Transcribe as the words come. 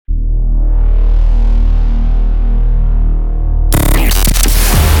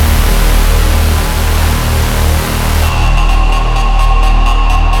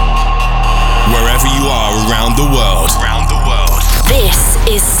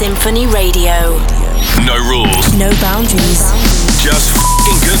SINPHONY Radio. No rules. No boundaries. Just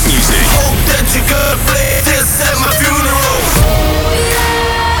f***ing good music. Hope that you could play this at my funeral.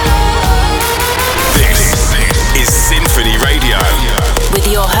 This is SINPHONY Radio. With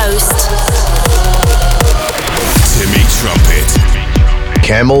your host, Timmy Trumpet.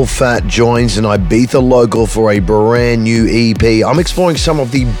 Camel Fat joins an Ibiza local for a brand new EP. I'm exploring some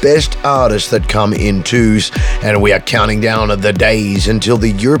of the best artists that come in twos, and we are counting down the days until the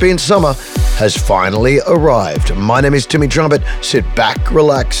European summer has finally arrived. My name is Timmy Trumpet. Sit back,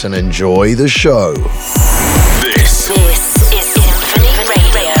 relax, and enjoy the show. This is SINPHONY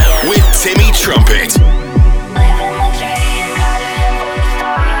Radio. With Timmy Trumpet.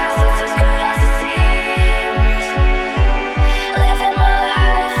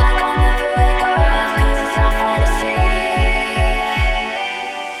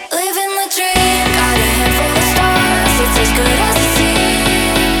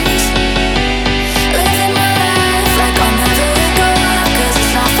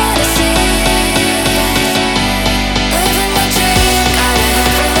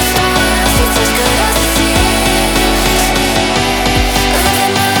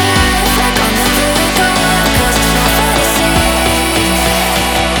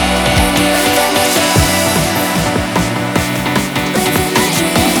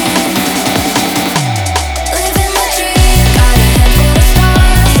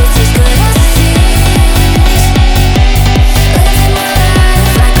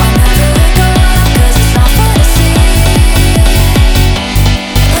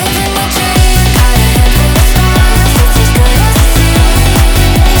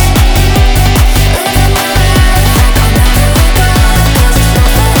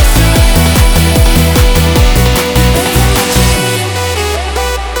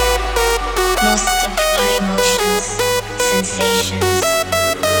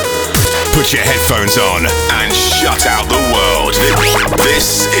 Put your headphones on and shut out the world.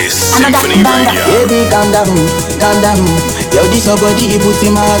 This is SINPHONY Radio. Baby, calm down, calm down. Yo, this your body, it puts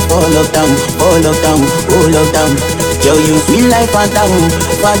in my heart for lockdown, oh lockdown, oh lockdown. Yo, you sweet like phantom,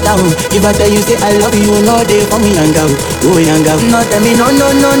 phantom. If I tell you say I love you, no day for me young girl, oh young girl. No tell me no,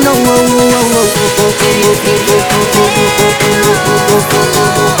 no, no, no, oh,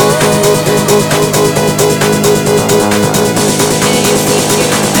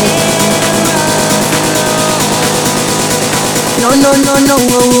 oh, no, no, no,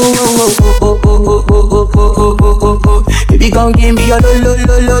 no, baby, gon' give me your lo, lo,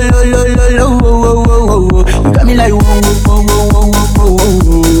 lo, lo, lo, lo, lo, lo, you got me like whoa, whoa, whoa, whoa,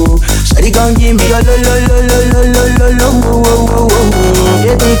 whoa. Shawty gon' give me your lo, lo, lo, lo, lo, lo, lo, lo,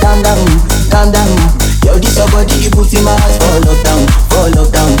 baby, calm down, calm down. Yo, this your body, you put in my heart for lockdown, oh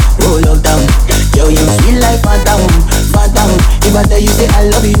lockdown, oh lockdown. Yo, you sweet like phantom, phantom. If I tell you say I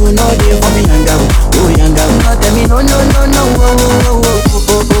love you, no day for me young girl, oh young girl. No tell me no, no, no, no, oh, oh,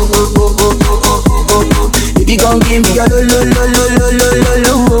 oh, oh, oh, oh, oh, oh, oh. If you gon' give me your lo, lo, lo, lo, lo, lo, lo,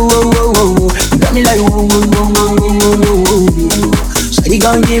 lo, oh, oh, oh, oh. You got me like whoa, whoa, whoa, whoa, whoa, whoa. So you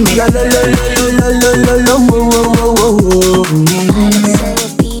gon' give me your lo, lo, lo, lo, lo, lo, lo, oh, oh, oh, oh, oh.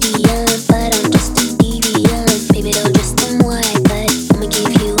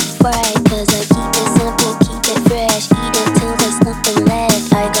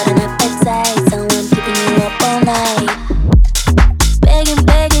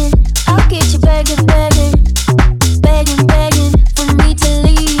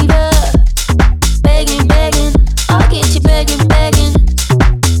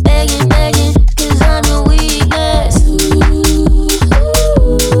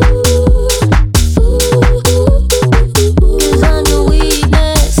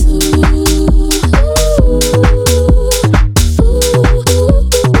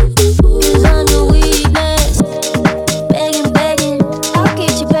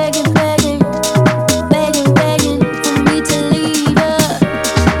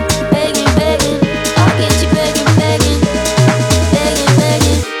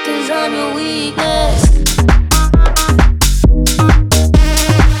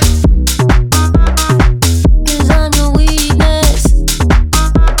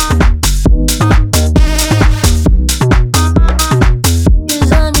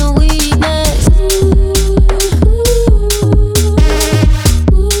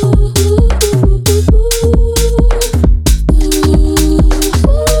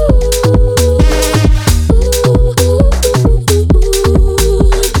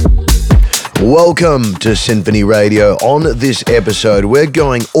 Welcome to SINPHONY Radio. On this episode, we're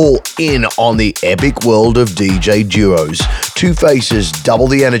going all in on the epic world of DJ duos. Two faces, double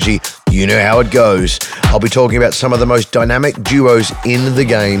the energy. You know how it goes. I'll be talking about some of the most dynamic duos in the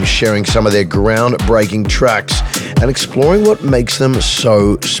game, sharing some of their groundbreaking tracks and exploring what makes them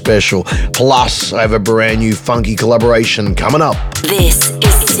so special. Plus, I have a brand new funky collaboration coming up. This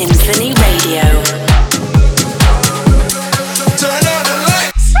is SINPHONY Radio. Turn on the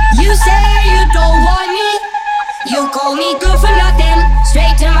lights. You say you don't want me. You call me good for nothing,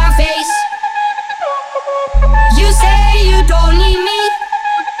 straight to my face. You say you don't need me.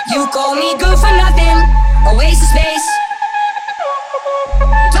 You call me good for nothing, a waste of space.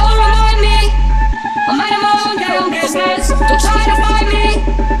 Don't remind me, I'm minding my own damn business. Don't try to find me,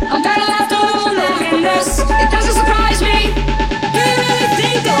 I'm better left alone than in this. It doesn't surprise me. Do you really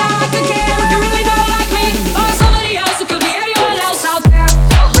think that I could care if you really don't like me? Or somebody else, it could be anyone else out there.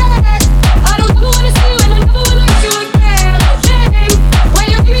 I don't ever wanna see you and I never wanna let you again. Shame, when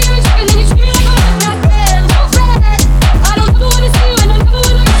you're giving me a chicken and you treat me like I'm nothing. I don't ever wanna see you and I never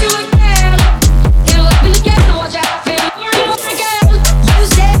wanna let you again. It'll happen again, watch out, feel over and over again. You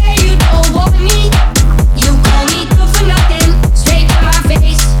say you don't want me. You call me good for nothing, straight to my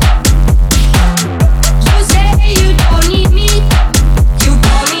face. You say you don't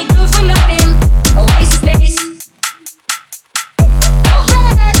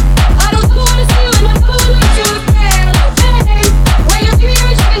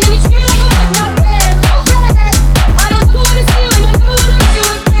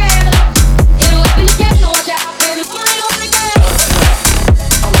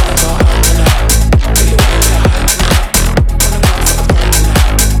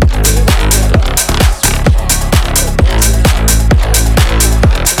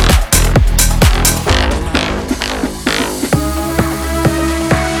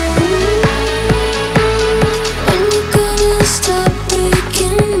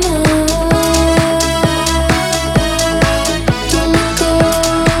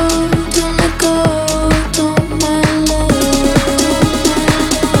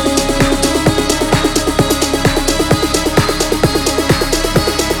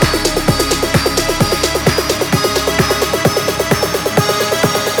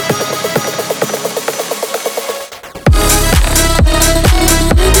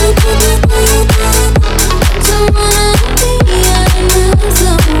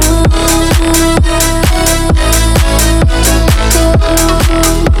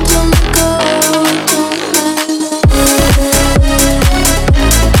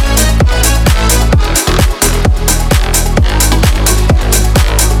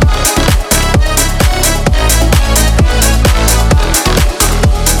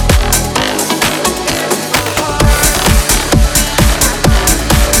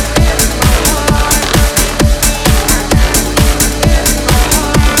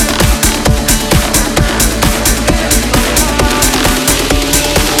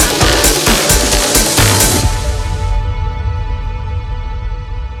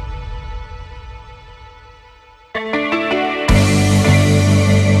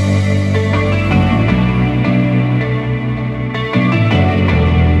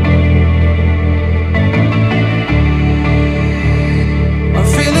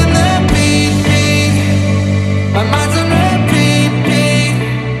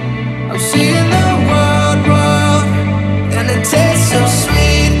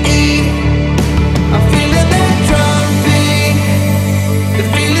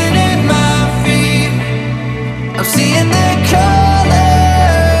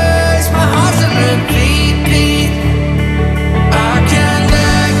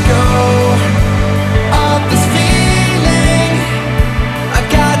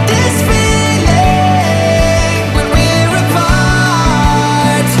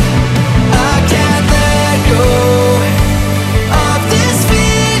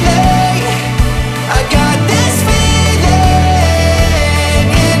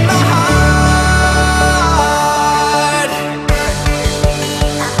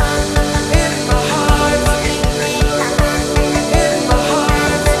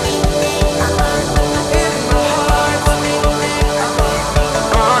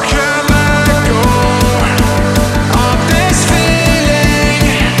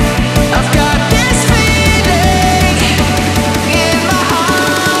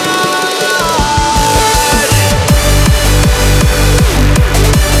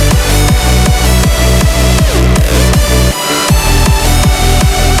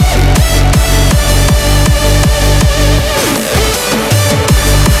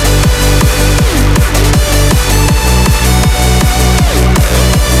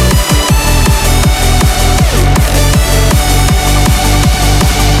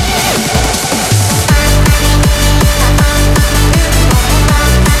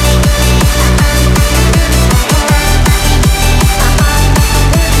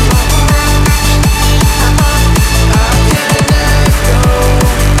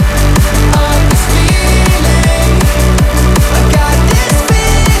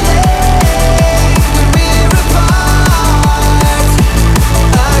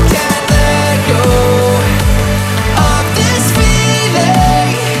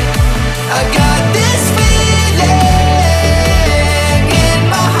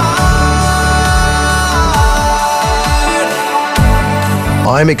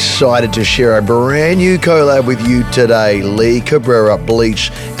I'm excited to share a brand new collab with you today. Lee Cabrera, Bleech,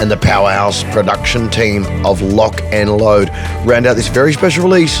 and the powerhouse production team of Lock and Load round out this very special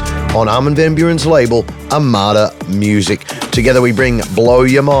release on Armin van Buuren's label, Armada Music. Together we bring Blow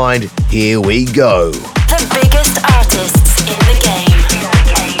Your Mind. Here we go. The biggest artists in the game.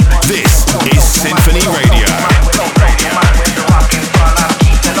 This is SINPHONY Radio.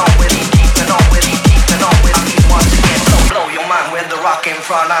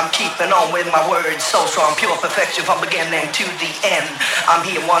 I'm keeping on with my words so strong, pure perfection from beginning to the end. I'm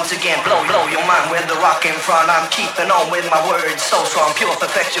here once again, blow your mind with the rock in front. I'm keeping on with my words so strong, pure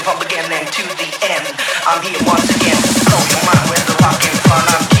perfection from beginning to the end. I'm here once again, blow your mind with the rock in front.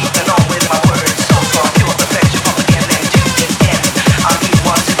 I'm keeping on with my words so strong, pure perfection from beginning to the end. I'm here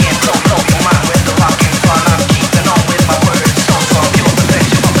once again, blow your mind with the rock in front. I'm keeping on with my words so strong, pure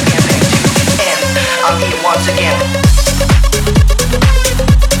perfection from beginning to the end. I'm here once again.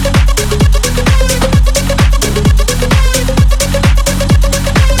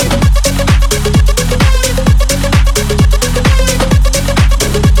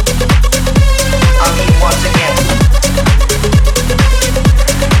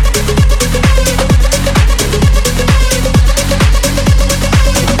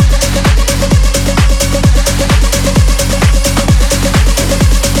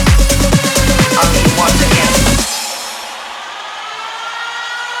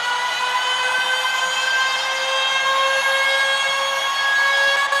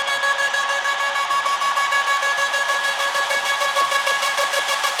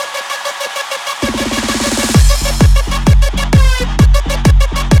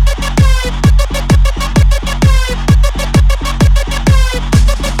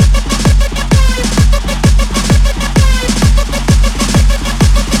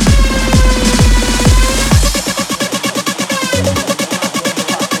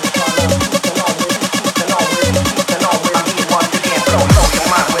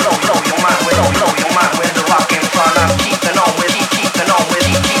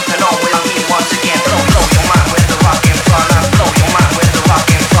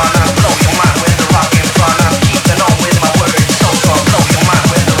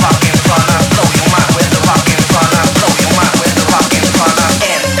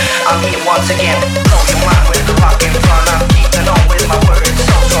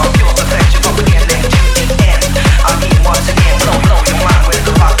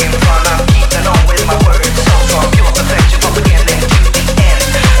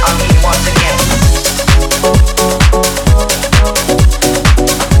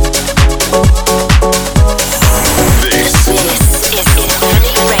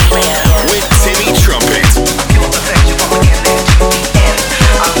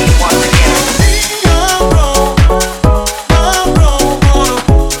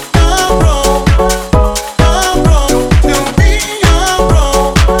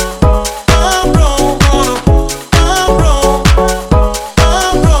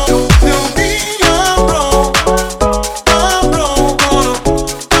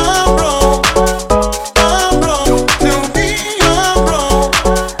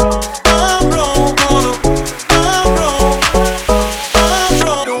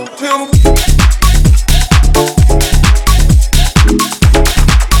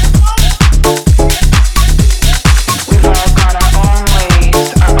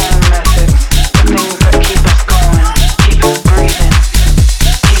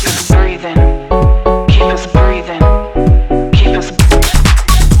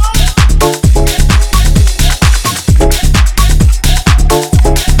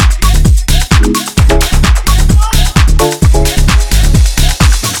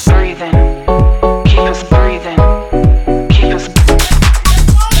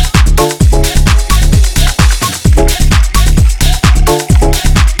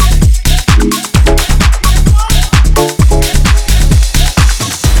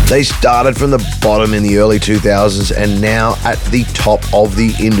 They started from the bottom in the early 2000s and now at the top of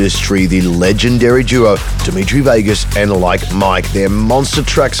the industry, the legendary duo Dimitri Vegas and Like Mike. Their monster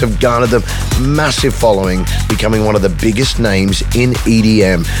tracks have garnered them massive following, becoming one of the biggest names in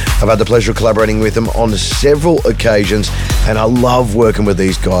EDM. I've had the pleasure of collaborating with them on several occasions and I love working with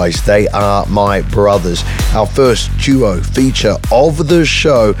these guys. They are my brothers. Our first duo feature of the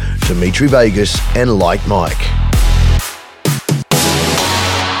show, Dimitri Vegas and Like Mike.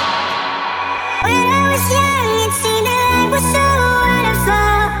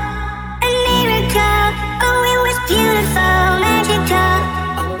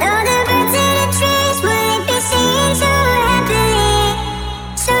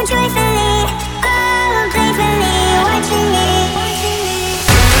 Joyfully, oh, playfully, watching it.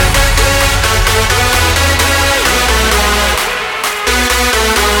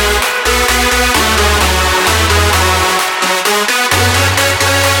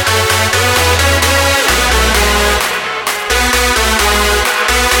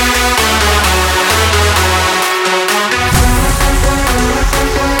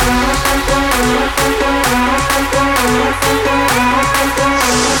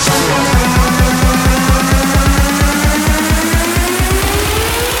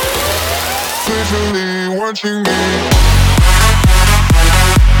 visually watching me.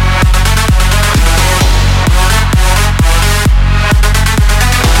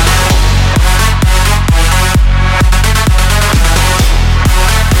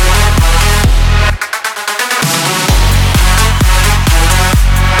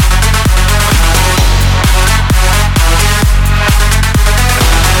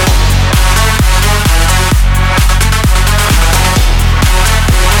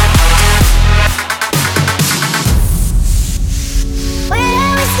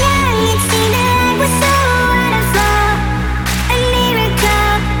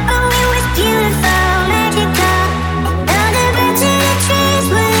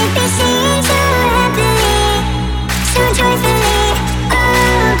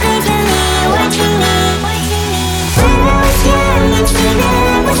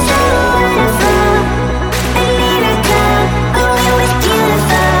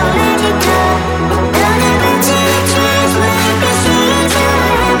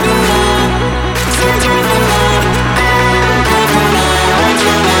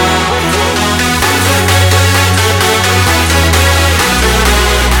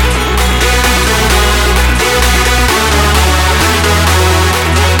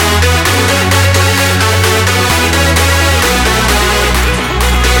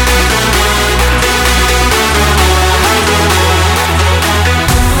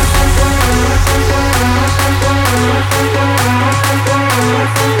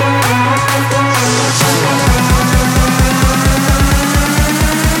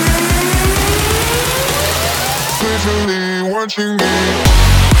 Watching me.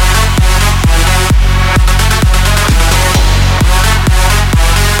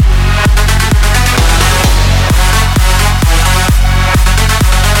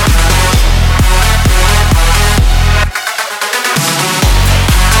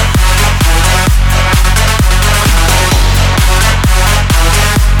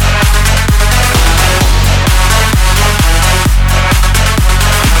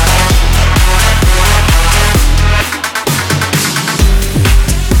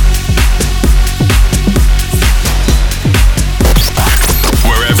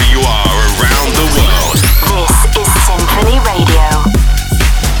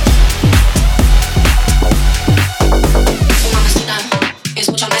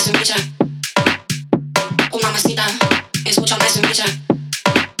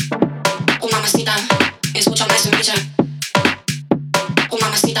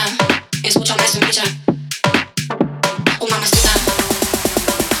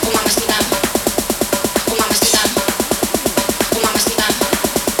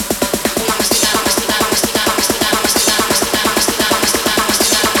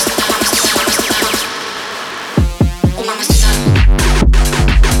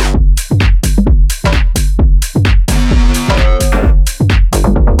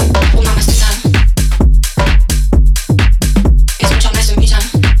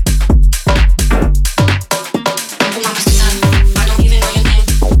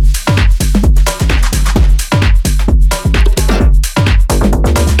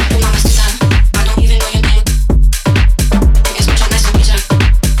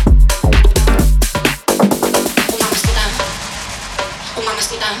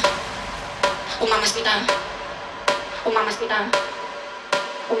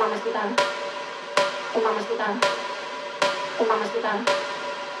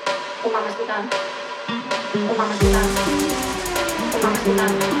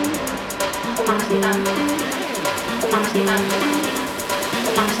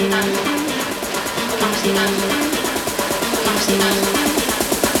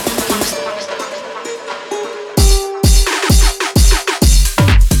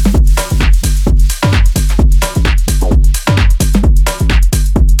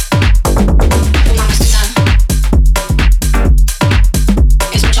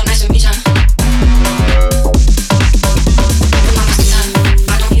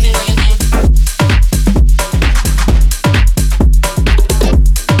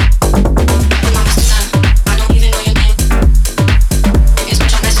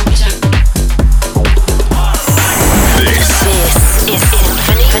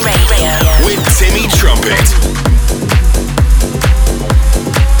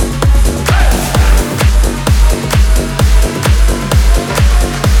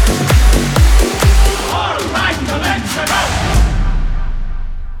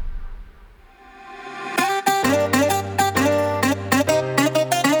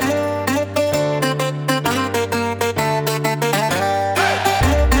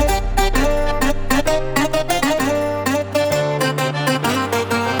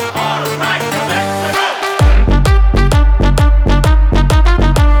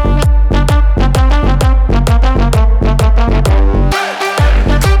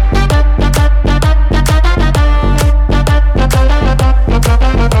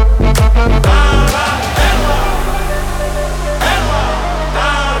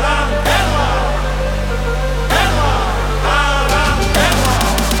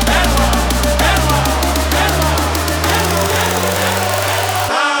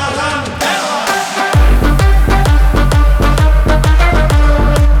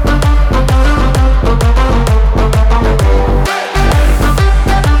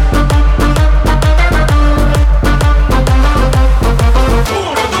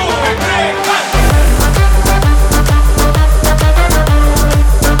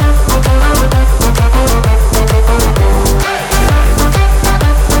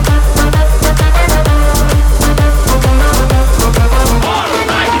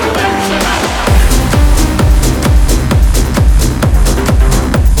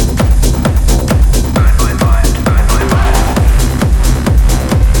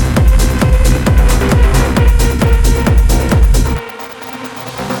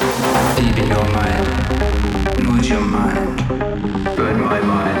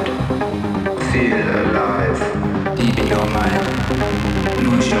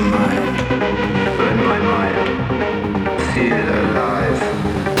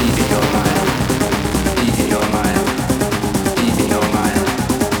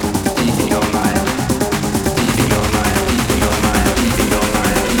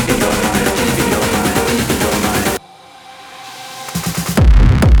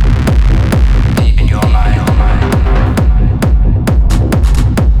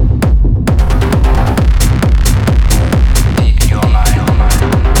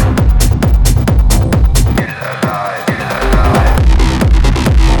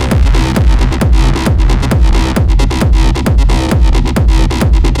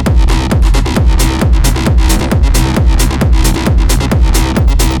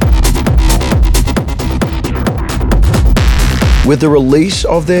 With the release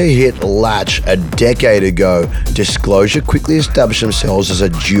of their hit Latch a decade ago, Disclosure quickly established themselves as a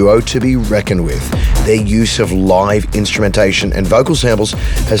duo to be reckoned with. Their use of live instrumentation and vocal samples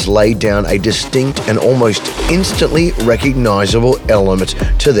has laid down a distinct and almost instantly recognizable element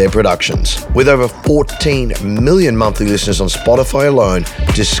to their productions. With over 14 million monthly listeners on Spotify alone,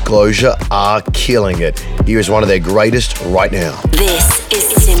 Disclosure are killing it. Here is one of their greatest right now. This is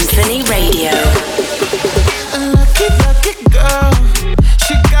SINPHONY Radio. Lucky girl,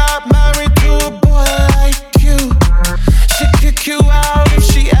 she got married to a boy like you. She'd kick you out if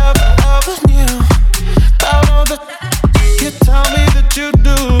she ever knew about all the you tell me that you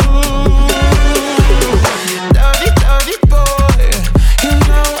do. Dirty boy, you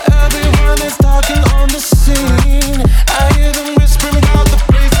know everyone is talking on the scene. I hear them whispering about the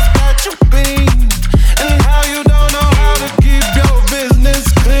places that you've been and how you don't know how to keep your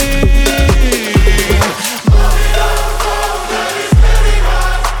business clean.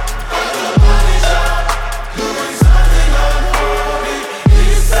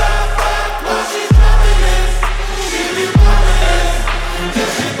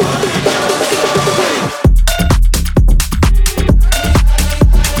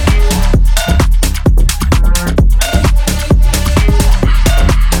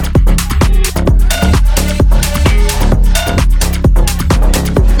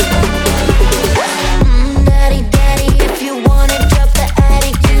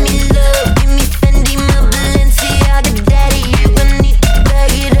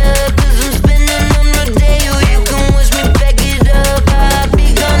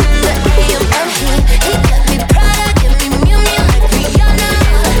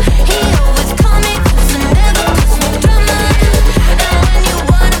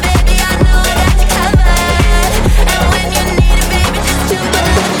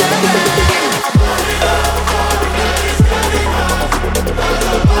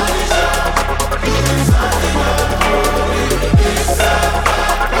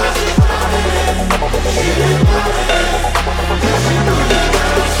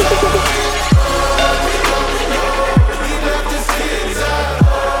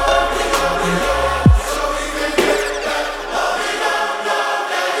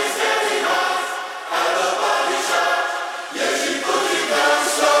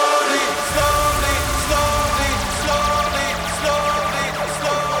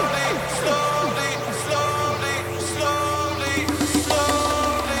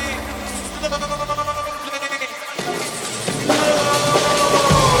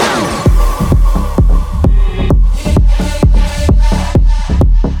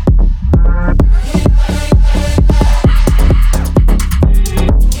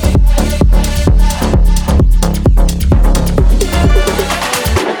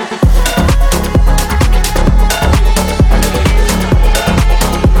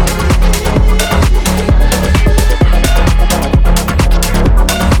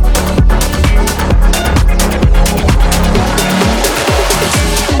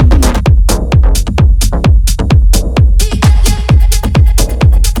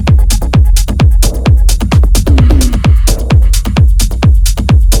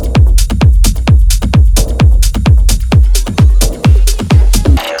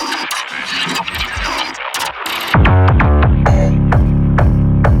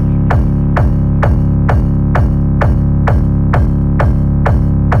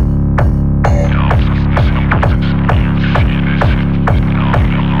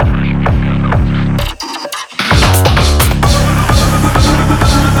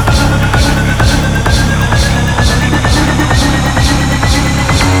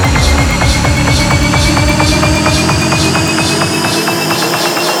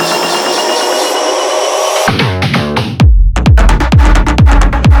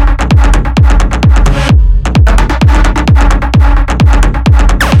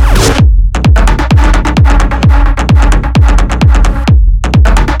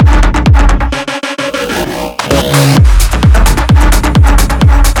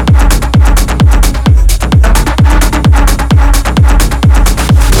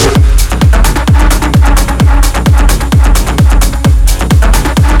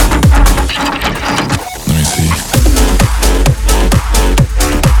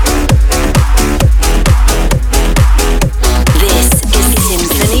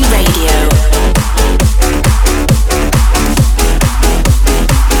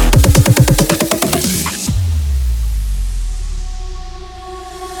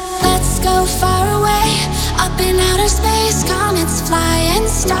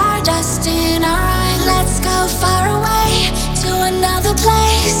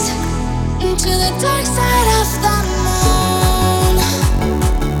 to the dark side of the moon.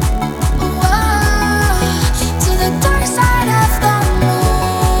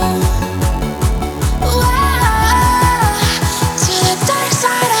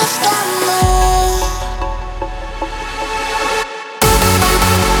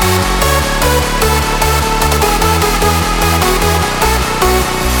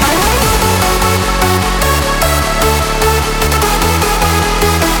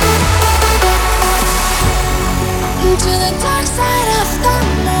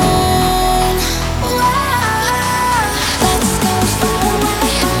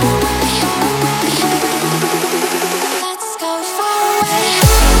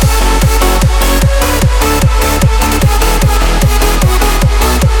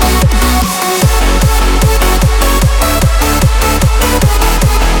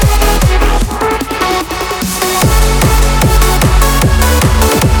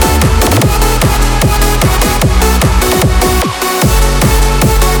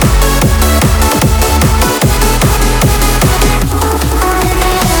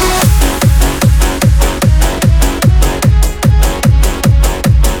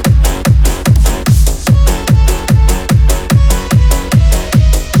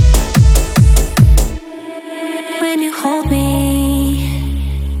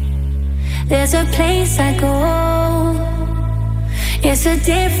 There's a place I go. It's a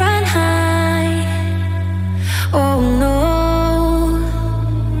different high. Oh no.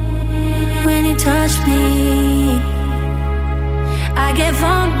 When you touch me, I get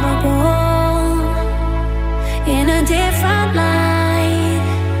vulnerable in a different light.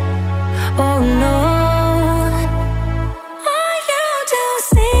 Oh no.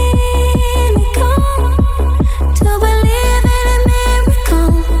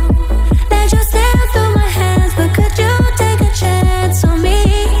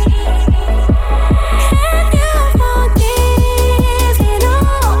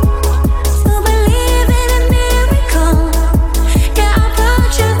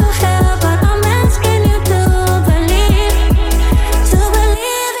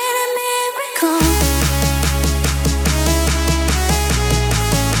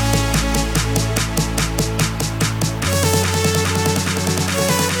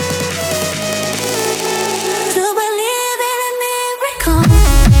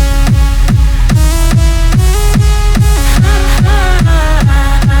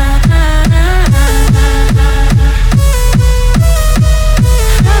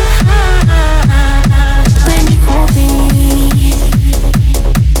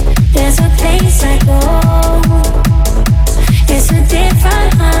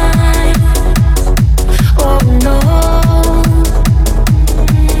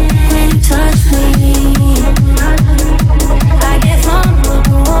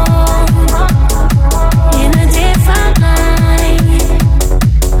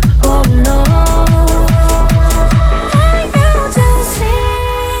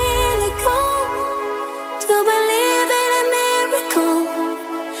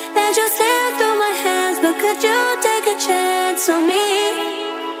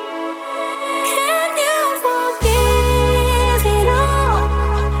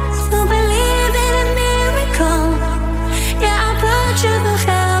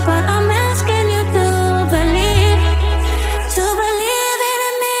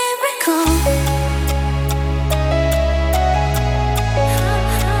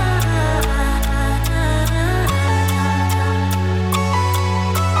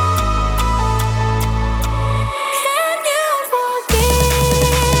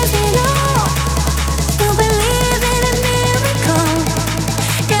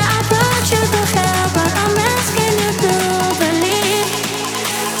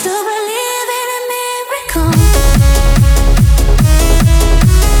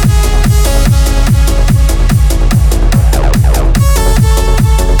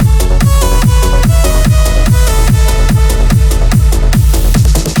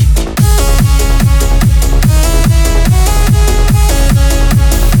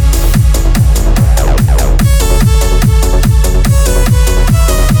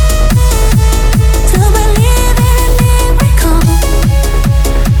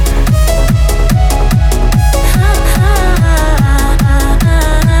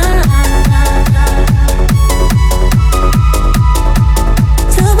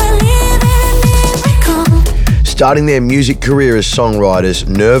 Starting their music career as songwriters,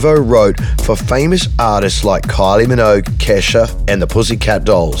 Nervo wrote for famous artists like Kylie Minogue, Kesha, and the Pussycat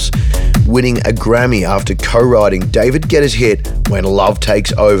Dolls, winning a Grammy after co-writing David Guetta's hit When Love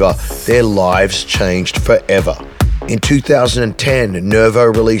Takes Over. Their lives changed forever. In 2010, Nervo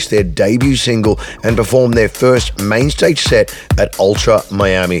released their debut single and performed their first main stage set at Ultra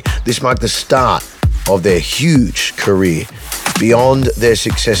Miami. This marked the start of their huge career. Beyond their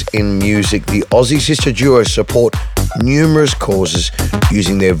success in music, the Aussie sister duo support numerous causes,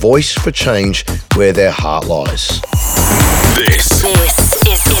 using their voice for change where their heart lies. This is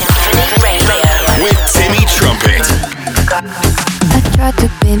SINPHONY Radio with Timmy Trumpet. I tried to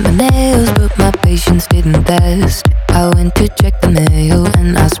paint my nails, but my patience didn't test. I went to check the mail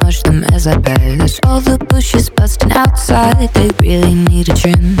and I smushed them as I passed. All the bushes busting outside, they really need a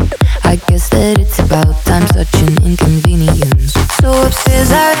trim. I guess that it's about time, such an inconvenience. So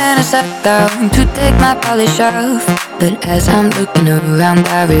upstairs I ran a step down to take my polish off, but as I'm looking around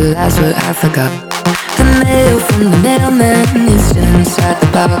I realize what I forgot. The mail from the mailman is still inside the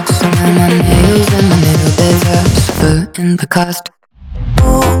box, and now my nails and my nail beds are suffer in the cost. Ooh,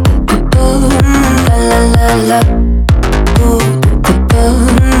 ooh, ooh, la la la la. Ooh, ooh, ooh,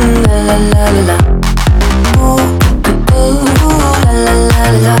 la la la la. Ooh, ooh, ooh, la la la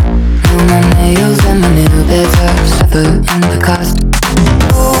la. Now my nails and my nail beds are suffer in the cost.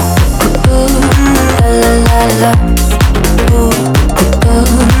 Ooh, ooh, ooh, la la la la. Ooh, ooh,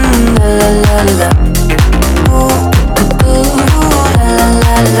 ooh, la la la la. Ooh, ooh, ooh, la la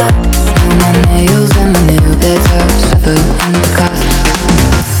la la. Now my nails and my nail beds are suffer in the cost.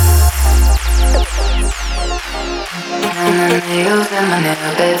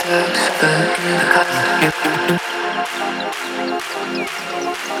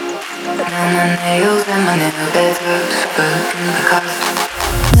 my nails and my nail beds are super in the cost.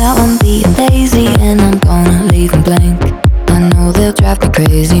 Now I'm being lazy and I'm gonna leave them blank. I know they'll drive me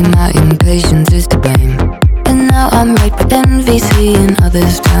crazy, my impatience is to blame. And now I'm right with envy, seeing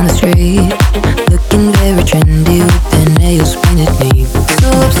others down the street looking very trendy with their nails painted neat. So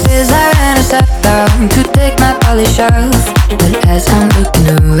upstairs I ran and sat down to take my polish off. But as I'm looking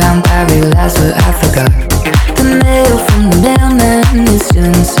around I realize what I forgot. The mail from the mailman is still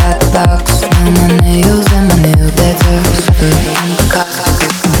inside the box. Now my nails and my nail beds are super in the cost.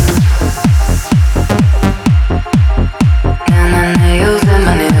 Now my nails and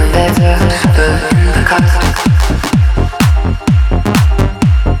my nail beds are super in the cost.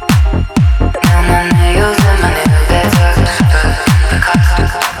 Now my nails and my nail beds are super in the cost.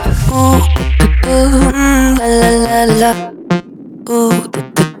 Ooh, la la la la. Ooh,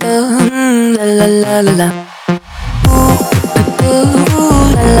 la la la la. Ooh,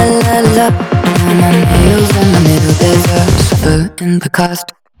 la la la la. Now my nails and my nail beds are super in the cost.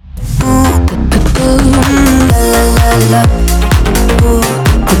 Ooh, la la la la. Ooh,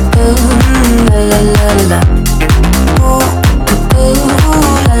 la la la la. Ooh,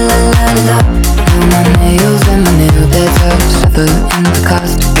 la la la la. Now my nails and my nail beds are super in the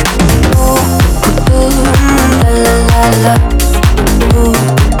cost. Ooh, la la la la. Ooh,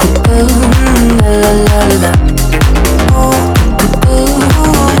 la la la la. Ooh,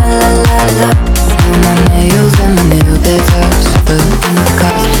 la la la la. Now my nails and my nail beds are super in the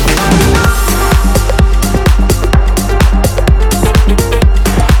cost.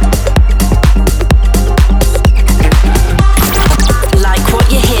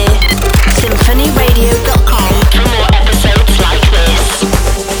 SINPHONYRadio.com for more episodes like this.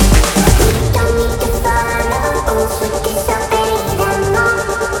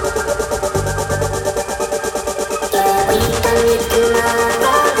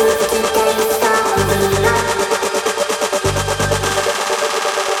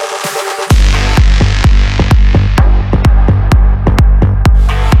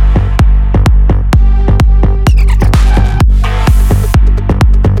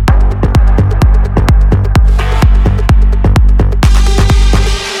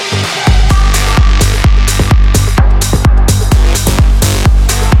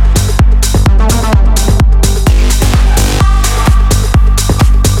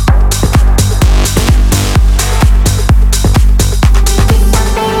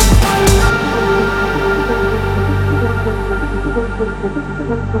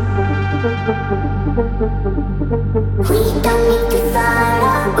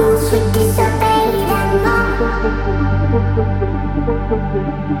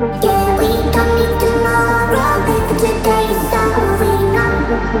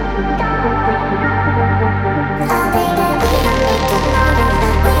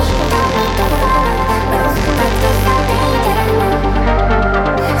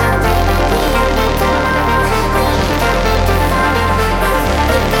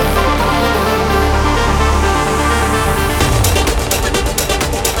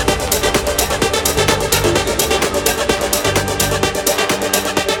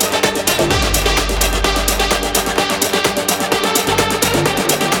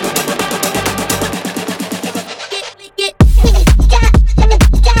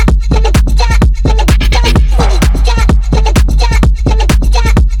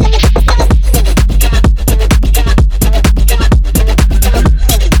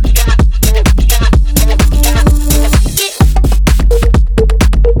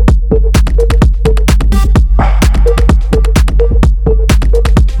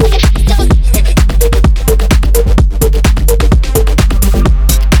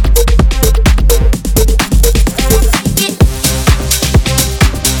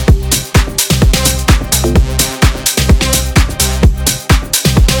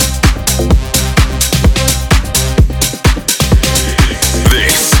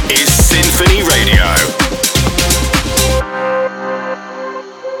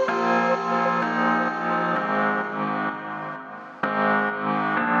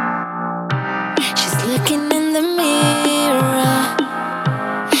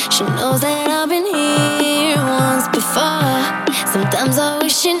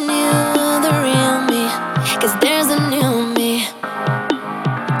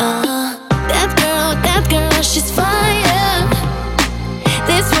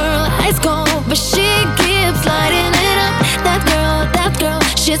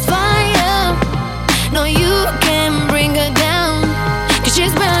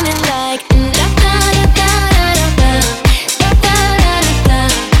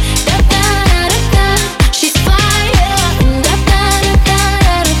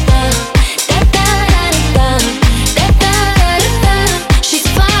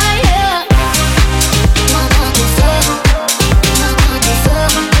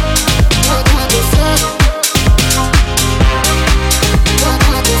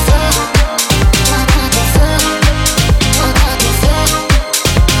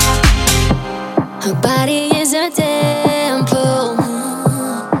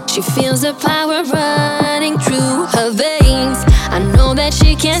 that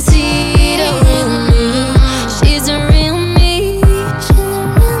she can't see the real me. She's a real me.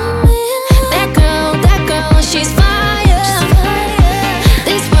 That girl, she's fire.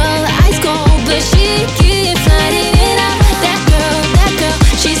 This world ice cold, but she keeps lighting it up. That girl,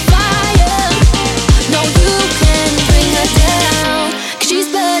 she's fire. No, you can bring her down, 'cause she's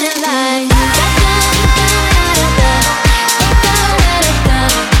burning like.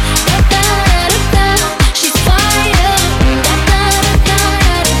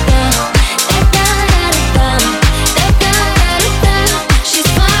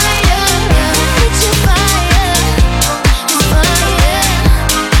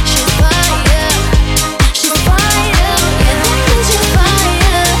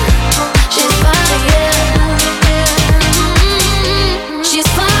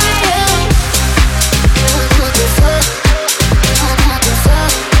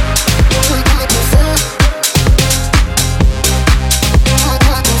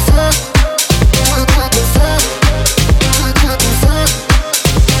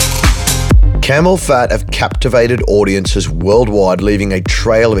 Camel Fat have captivated audiences worldwide, leaving a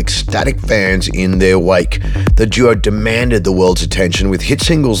trail of ecstatic fans in their wake. The duo demanded the world's attention with hit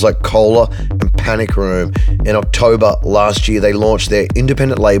singles like Cola and Panic Room. In October last year, they launched their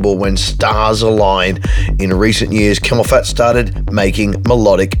independent label When Stars Align. In recent years, Camel Fat started making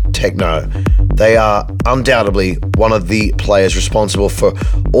melodic techno. They are undoubtedly one of the players responsible for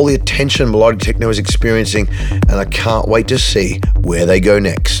all the attention melodic techno is experiencing, and I can't wait to see where they go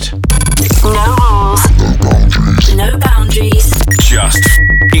next. No rules. No boundaries. No boundaries. Just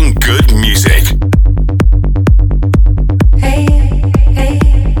f***ing good music. Hey, hey,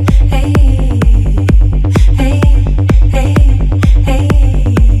 hey, hey, hey, hey.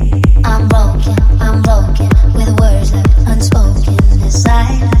 I'm broken with words left unspoken. The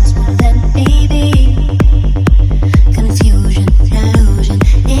silence won't let me be. Confusion, illusion,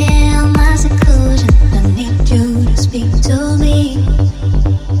 in my seclusion. I need you to speak to me.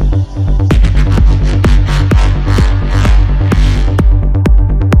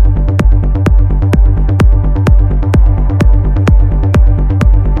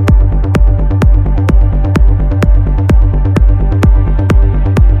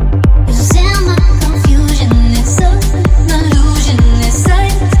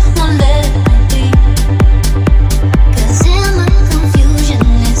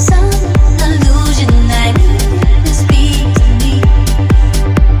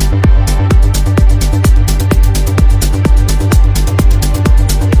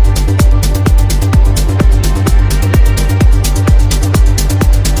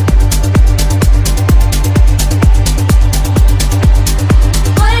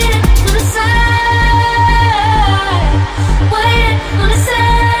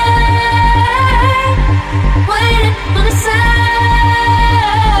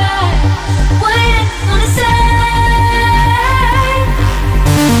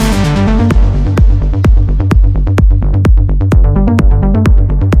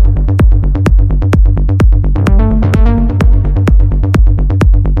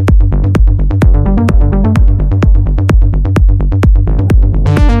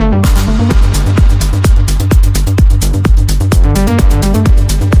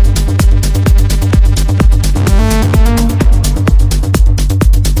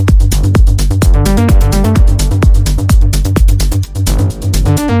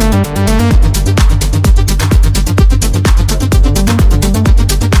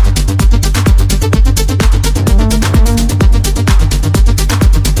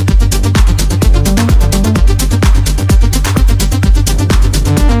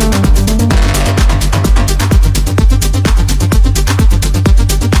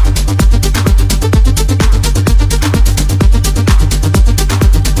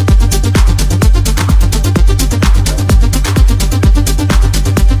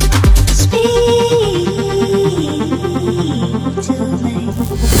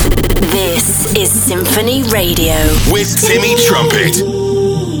 SINPHONY Radio with Timmy Trumpet.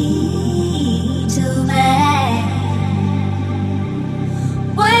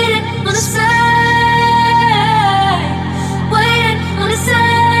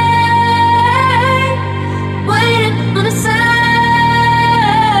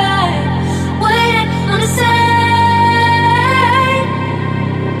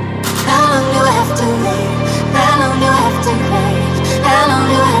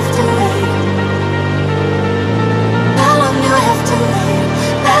 How long do I have to wait?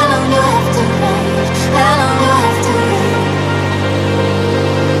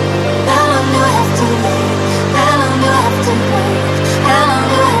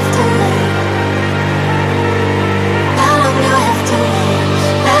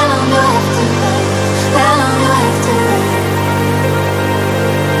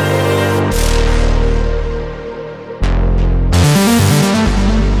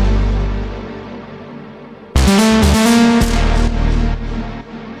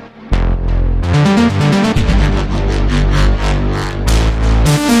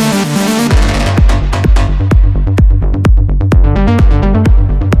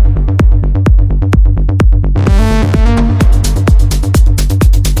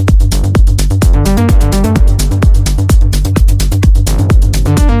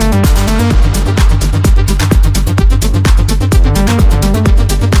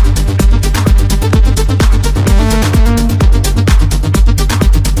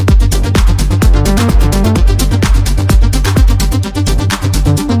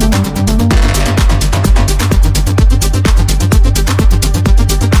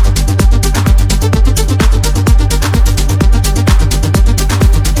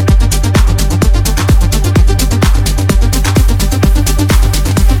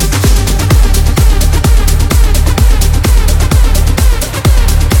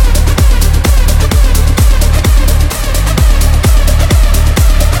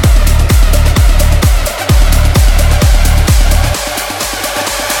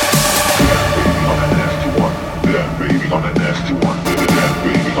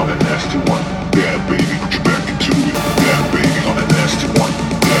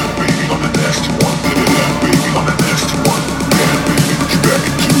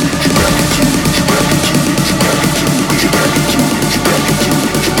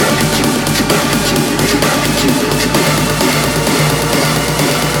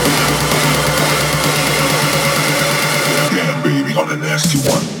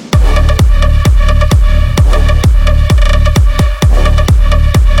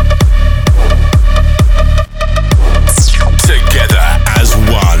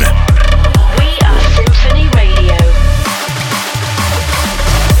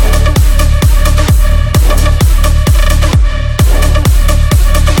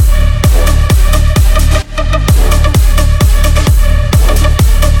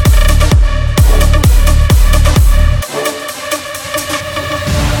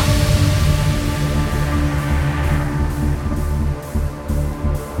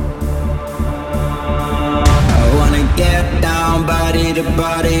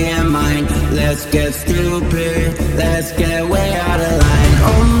 body and mind. Let's get stupid, let's get way out of line.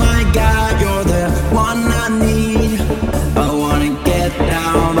 Oh my God, you're the one I need. I wanna get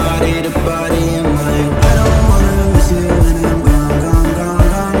down, body to body and mind. I don't wanna miss you when I'm gone, gone, gone,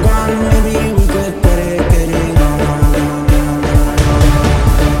 gone, gone. Maybe we could get it on.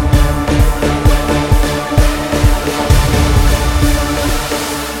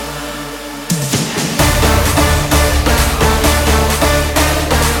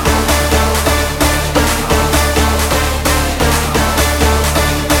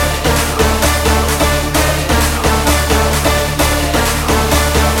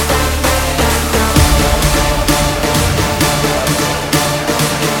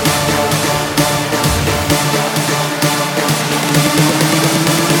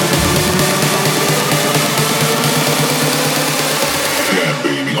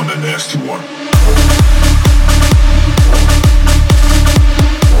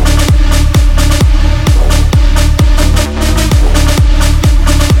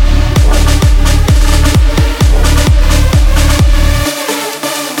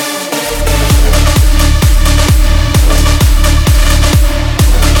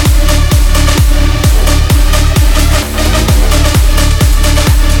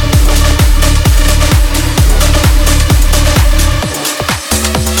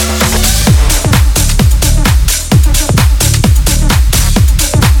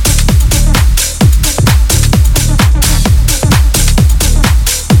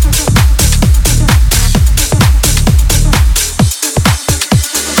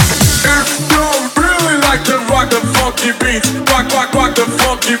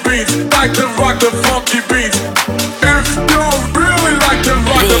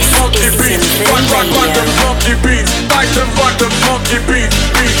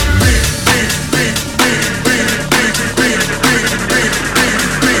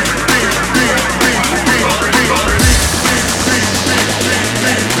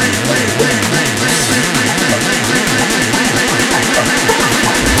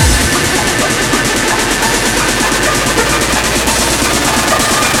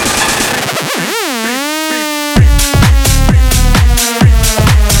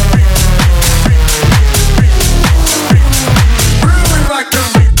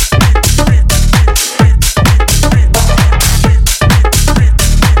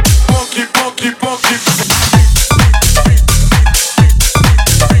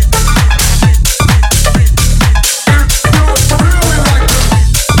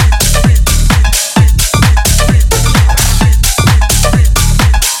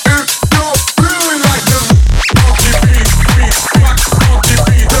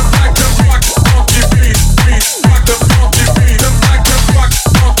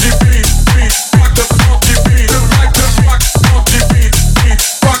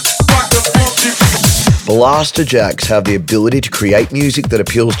 Blasterjacks have the ability to create music that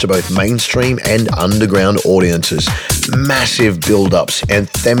appeals to both mainstream and underground audiences. Massive build-ups,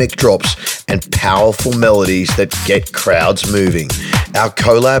 anthemic drops, and powerful melodies that get crowds moving. Our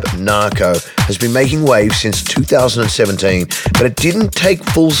collab, Narco, has been making waves since 2017, but it didn't take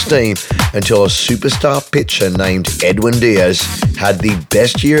full steam until a superstar pitcher named Edwin Diaz had the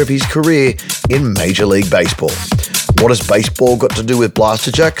best year of his career in Major League Baseball. What has baseball got to do with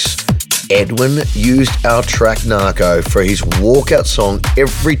Blasterjacks? Edwin used our track Narco for his walkout song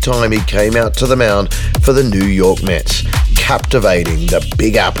every time he came out to the mound for the New York Mets, captivating the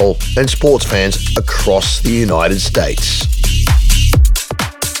Big Apple and sports fans across the United States.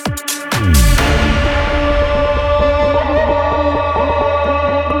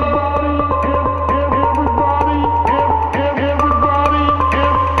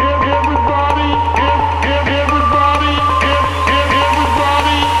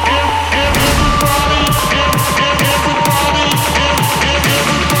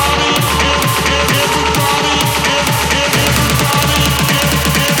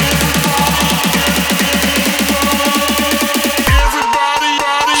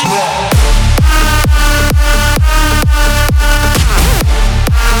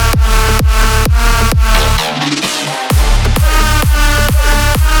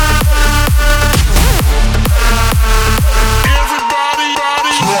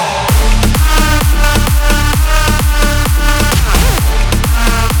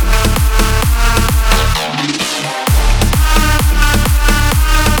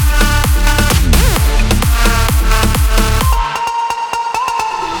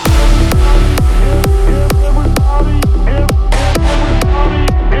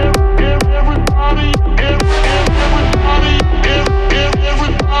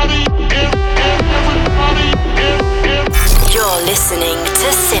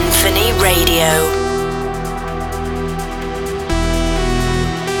 SINPHONY Radio.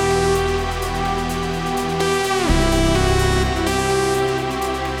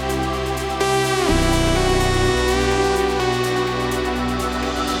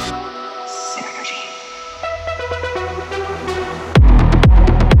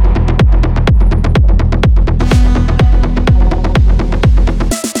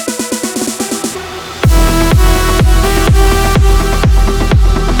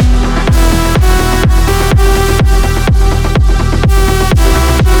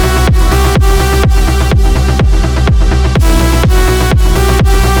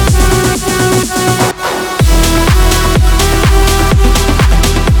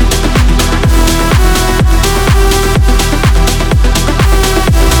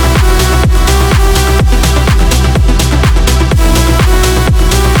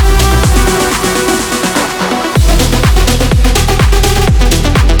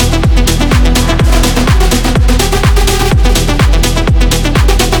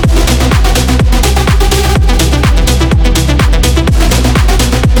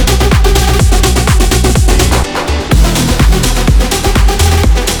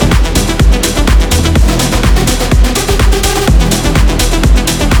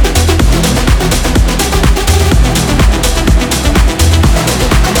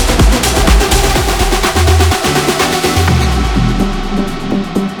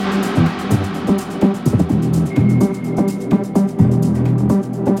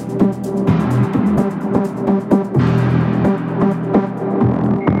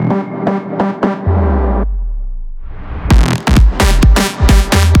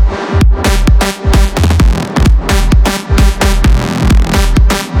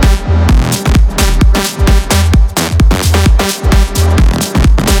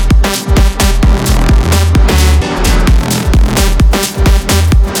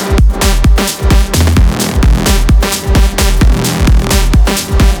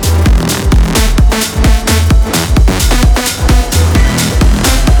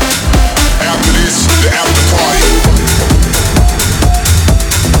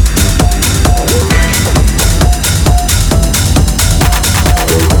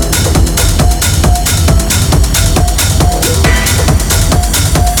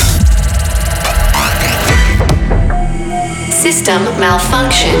 System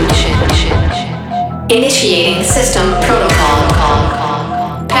malfunction. Initiating system protocol.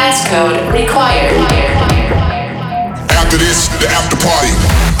 Passcode required. After this, the after party.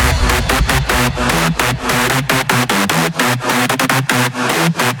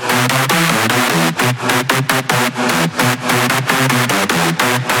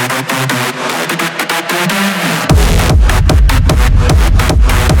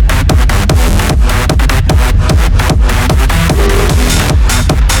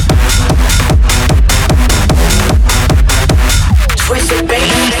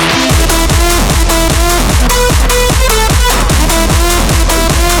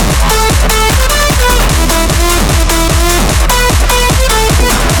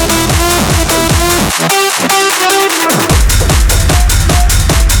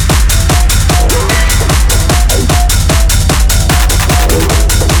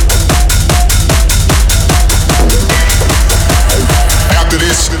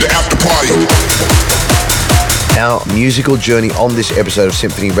 Our musical journey on this episode of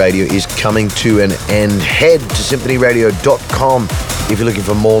SINPHONY Radio is coming to an end. Head to symphonyradio.com if you're looking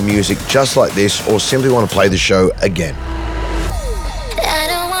for more music just like this or simply want to play the show again. I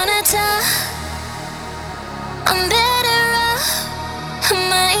don't wanna talk. I'm better off on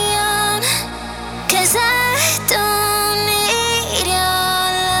my own, 'cause I don't need your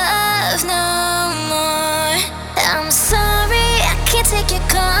love no more. I'm sorry, I can't take your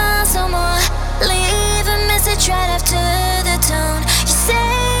calls no more. Leave a message right after the tone. You say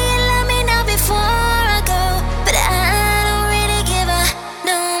you love me now before I go, but I don't really give a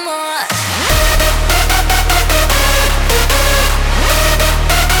no more.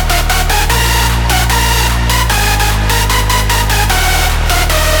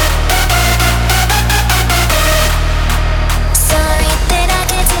 Sorry that I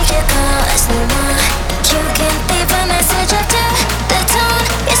can't take your calls no more. You can leave a message after the tone.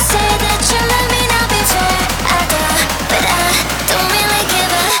 You say that you love me now before I go, but I don't really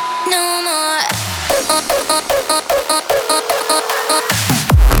give a no more.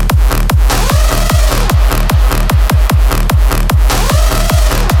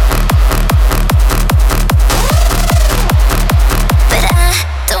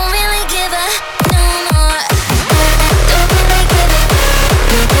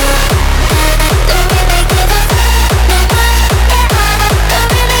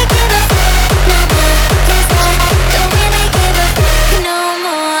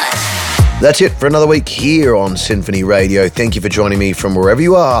 That's it for another week here on SINPHONY Radio. Thank you for joining me from wherever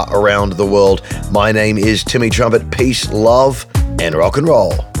you are around the world. My name is Timmy Trumpet. Peace, love, and rock and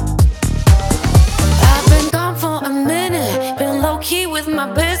roll. I've been gone for a minute, been low-key with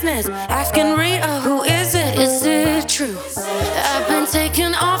my business, asking Rita, who is it? Is it true? I've been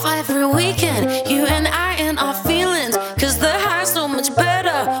taking off every weekend, you and I and our feelings, cause the high's so much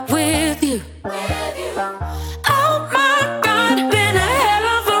better with you. Oh my God, been a hell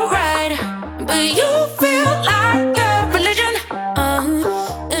of a ride, but you feel like a religion.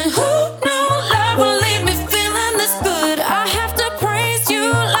 And who knew love will leave me feeling this good? I have to praise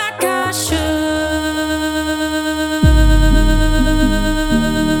you like I should.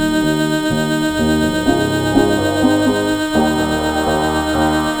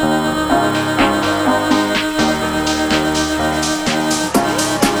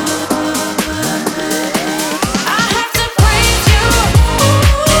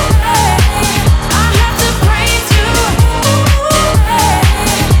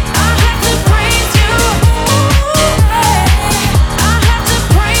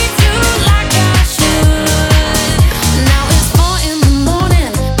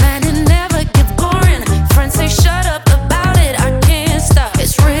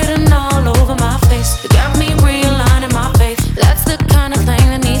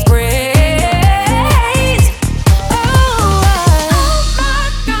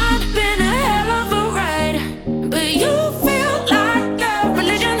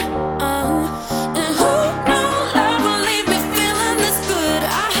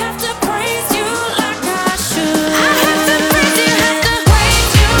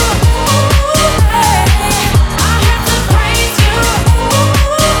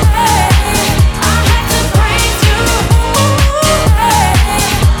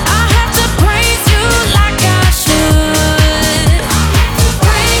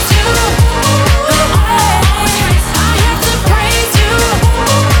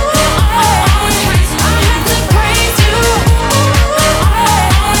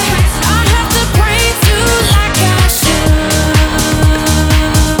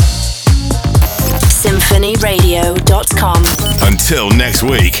 Until next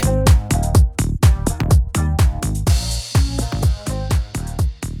week.